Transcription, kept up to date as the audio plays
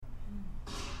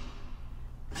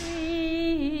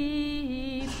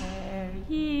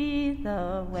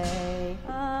the way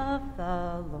of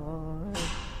the Lord.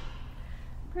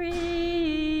 Prepare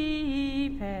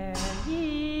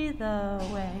ye the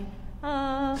way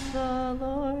of the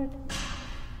Lord.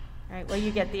 All right, well,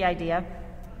 you get the idea.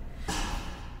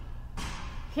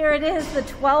 Here it is, the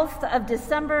 12th of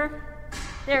December.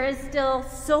 There is still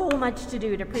so much to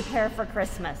do to prepare for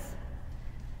Christmas.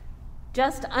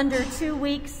 Just under 2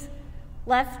 weeks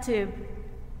left to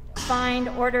find,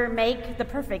 order, make the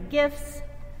perfect gifts,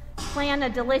 plan a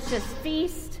delicious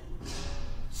feast,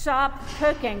 shop,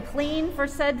 cook, and clean for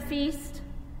said feast,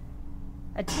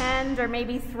 attend or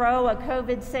maybe throw a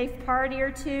COVID-safe party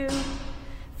or two,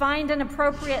 find an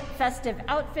appropriate festive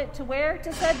outfit to wear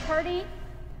to said party,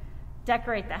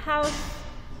 decorate the house,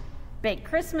 bake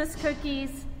Christmas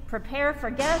cookies, prepare for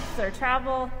guests or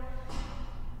travel.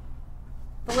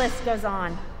 The list goes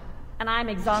on, and I'm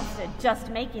exhausted just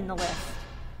making the list.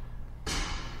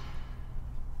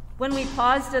 When we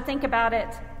pause to think about it,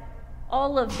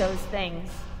 all of those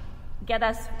things get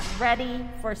us ready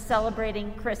for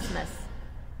celebrating Christmas.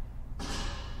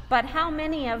 But how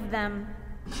many of them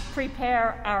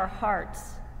prepare our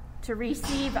hearts to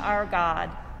receive our God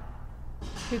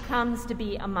who comes to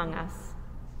be among us?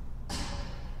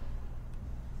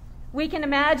 We can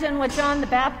imagine what John the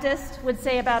Baptist would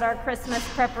say about our Christmas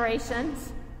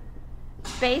preparations.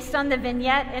 Based on the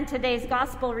vignette in today's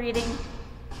gospel reading,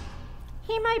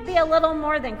 he might be a little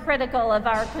more than critical of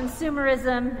our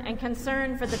consumerism and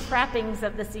concern for the trappings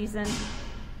of the season.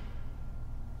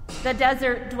 The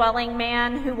desert-dwelling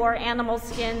man who wore animal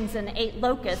skins and ate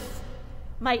locusts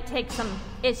might take some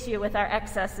issue with our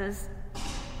excesses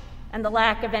and the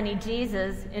lack of any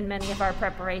Jesus in many of our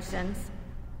preparations.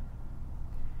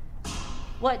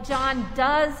 What John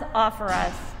does offer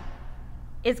us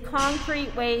is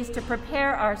concrete ways to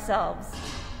prepare ourselves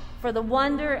for the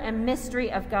wonder and mystery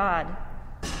of God.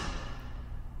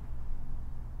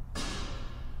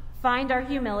 Find our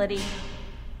humility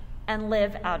and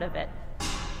live out of it.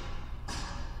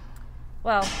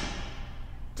 Well,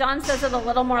 John says it a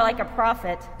little more like a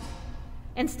prophet.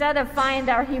 Instead of find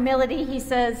our humility, he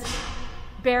says,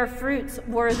 bear fruits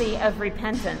worthy of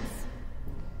repentance.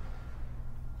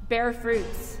 Bear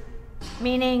fruits,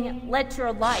 meaning let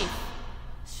your life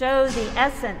show the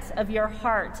essence of your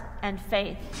heart and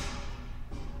faith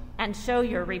and show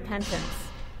your repentance.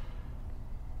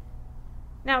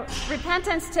 Now,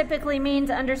 repentance typically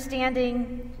means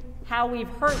understanding how we've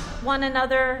hurt one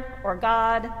another or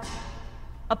God,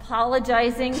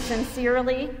 apologizing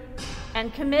sincerely,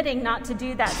 and committing not to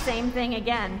do that same thing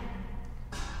again.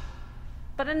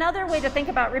 But another way to think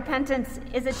about repentance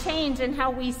is a change in how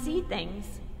we see things,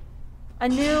 a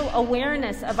new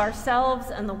awareness of ourselves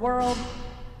and the world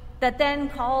that then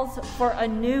calls for a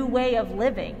new way of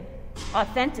living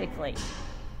authentically.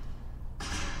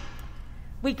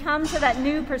 We come to that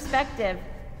new perspective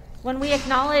when we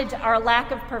acknowledge our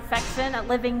lack of perfection at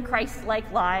living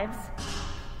Christ-like lives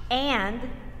and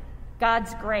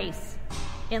God's grace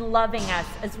in loving us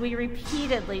as we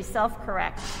repeatedly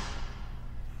self-correct.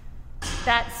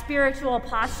 That spiritual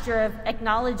posture of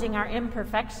acknowledging our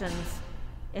imperfections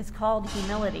is called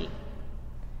humility.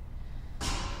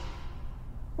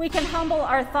 We can humble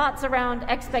our thoughts around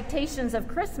expectations of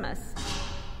Christmas.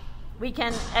 We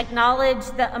can acknowledge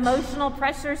the emotional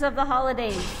pressures of the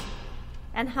holidays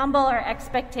and humble our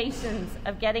expectations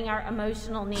of getting our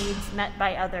emotional needs met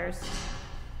by others.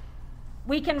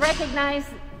 We can recognize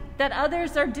that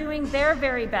others are doing their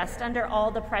very best under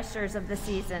all the pressures of the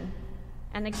season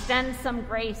and extend some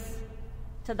grace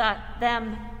to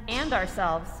them and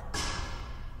ourselves.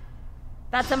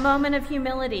 That's a moment of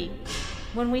humility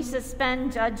when we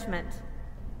suspend judgment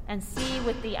and see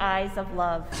with the eyes of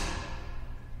love.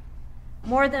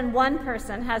 More than one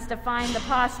person has defined the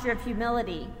posture of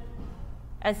humility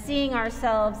as seeing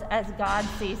ourselves as God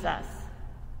sees us,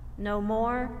 no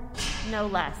more, no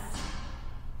less.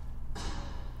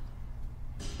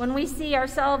 When we see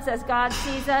ourselves as God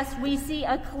sees us, we see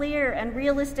a clear and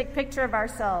realistic picture of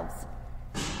ourselves,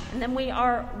 and then we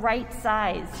are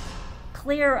right-sized,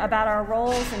 clear about our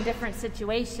roles in different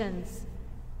situations,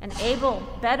 and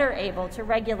better able to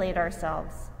regulate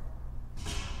ourselves.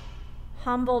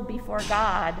 Humbled before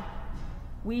God,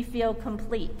 we feel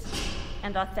complete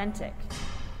and authentic.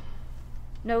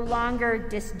 No longer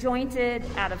disjointed,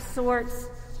 out of sorts,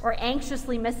 or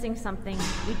anxiously missing something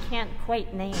we can't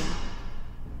quite name.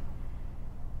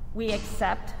 We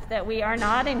accept that we are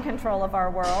not in control of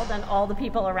our world and all the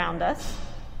people around us,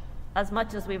 as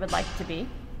much as we would like to be.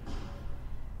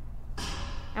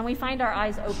 And we find our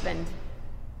eyes opened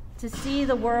to see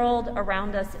the world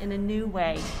around us in a new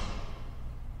way.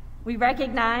 We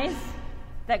recognize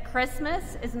that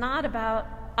Christmas is not about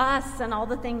us and all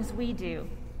the things we do,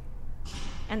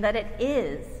 and that it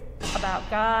is about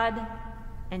God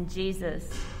and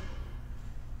Jesus.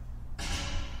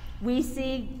 We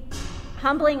see,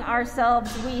 humbling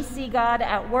ourselves, we see God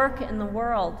at work in the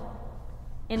world,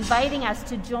 inviting us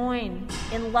to join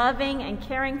in loving and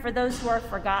caring for those who are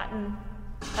forgotten,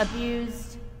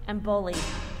 abused, and bullied.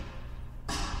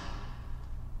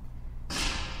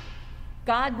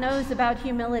 God knows about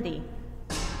humility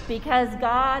because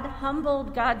God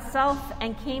humbled God's self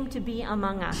and came to be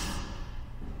among us.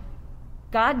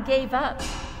 God gave up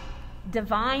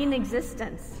divine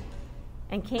existence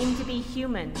and came to be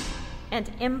human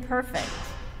and imperfect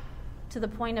to the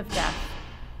point of death.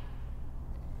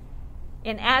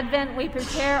 In Advent, we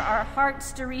prepare our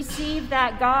hearts to receive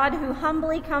that God who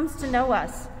humbly comes to know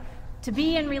us, to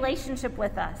be in relationship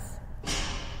with us,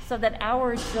 so that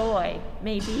our joy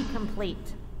may be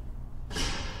complete.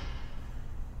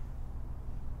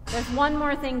 There's one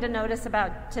more thing to notice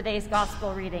about today's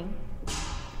gospel reading.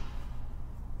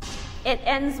 It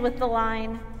ends with the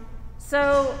line,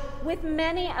 "So, with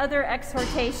many other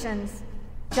exhortations,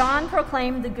 John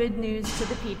proclaimed the good news to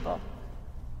the people."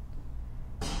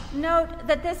 Note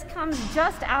that this comes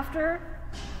just after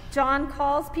John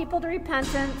calls people to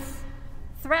repentance,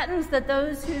 threatens that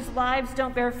those whose lives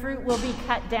don't bear fruit will be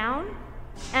cut down,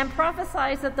 and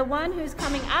prophesies that the one who's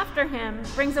coming after him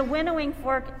brings a winnowing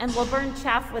fork and will burn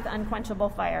chaff with unquenchable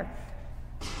fire.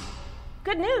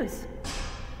 Good news.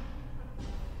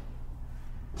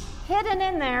 Hidden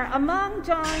in there, among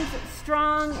John's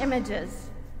strong images,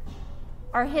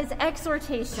 are his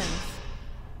exhortations,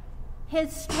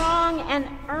 his strong and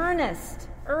earnest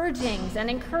urgings and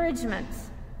encouragements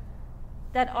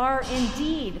that are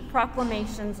indeed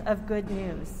proclamations of good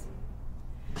news.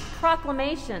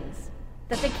 Proclamations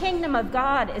that the kingdom of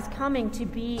God is coming to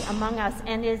be among us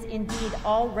and is indeed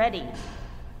already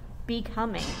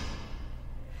becoming.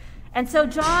 And so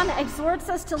John exhorts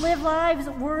us to live lives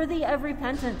worthy of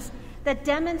repentance that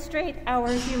demonstrate our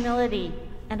humility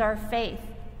and our faith.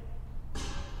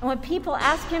 And when people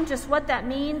ask him just what that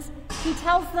means, he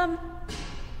tells them,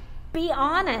 be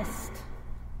honest,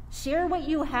 share what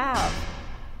you have,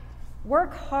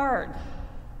 work hard,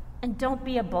 and don't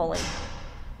be a bully.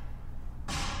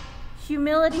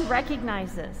 Humility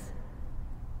recognizes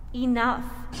enough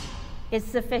is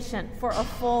sufficient for a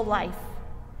full life,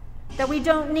 that we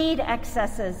don't need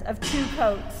excesses of 2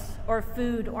 coats or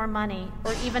food or money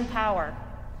or even power.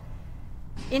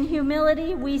 In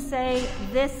humility, we say,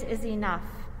 this is enough.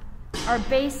 Our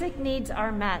basic needs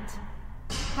are met.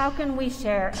 How can we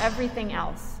share everything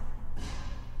else?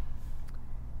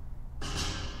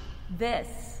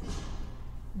 This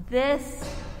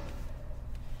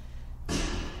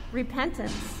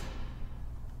repentance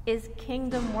is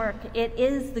kingdom work. It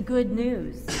is the good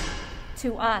news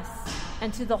to us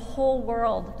and to the whole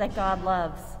world that God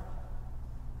loves.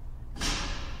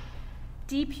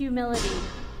 Deep humility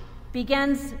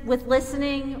begins with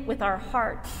listening with our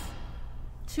hearts,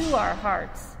 to our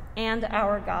hearts and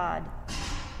our God.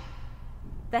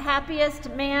 The happiest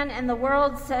man in the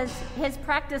world says his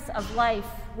practice of life,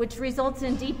 which results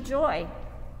in deep joy,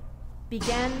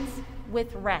 begins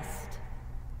with rest.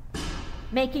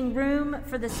 Making room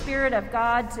for the Spirit of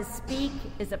God to speak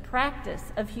is a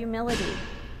practice of humility.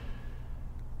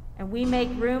 And we make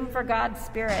room for God's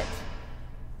Spirit,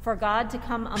 for God to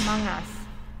come among us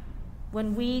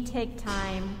when we take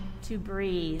time to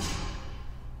breathe,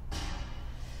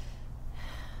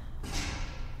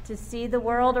 to see the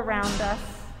world around us,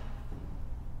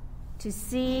 to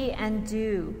see and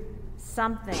do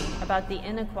something about the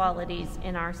inequalities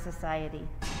in our society.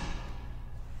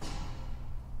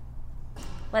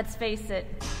 Let's face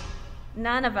it,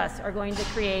 none of us are going to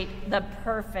create the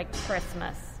perfect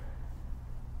Christmas.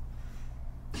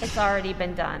 It's already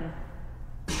been done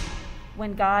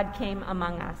when God came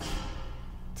among us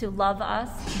to love us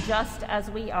just as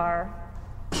we are,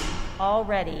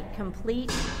 already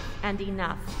complete and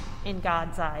enough in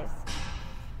God's eyes.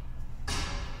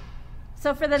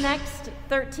 So for the next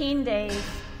 13 days,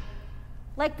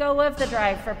 let go of the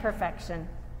drive for perfection,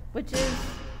 which is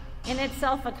in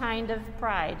itself a kind of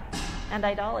pride and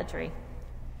idolatry.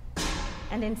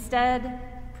 And instead,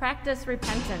 practice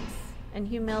repentance and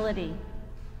humility.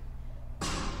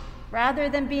 Rather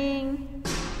than being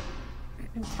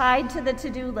tied to the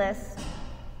to-do list,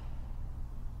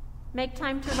 make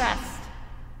time to rest,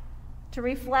 to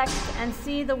reflect and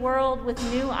see the world with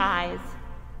new eyes,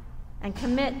 and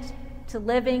commit to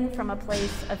living from a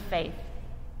place of faith.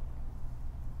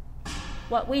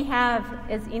 What we have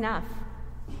is enough.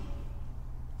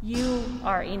 You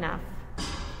are enough.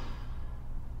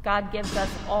 God gives us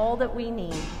all that we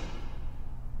need.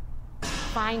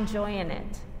 find joy in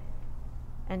it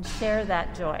and share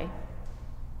that joy.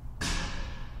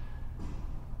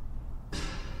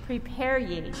 Prepare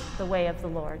ye the way of the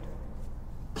Lord.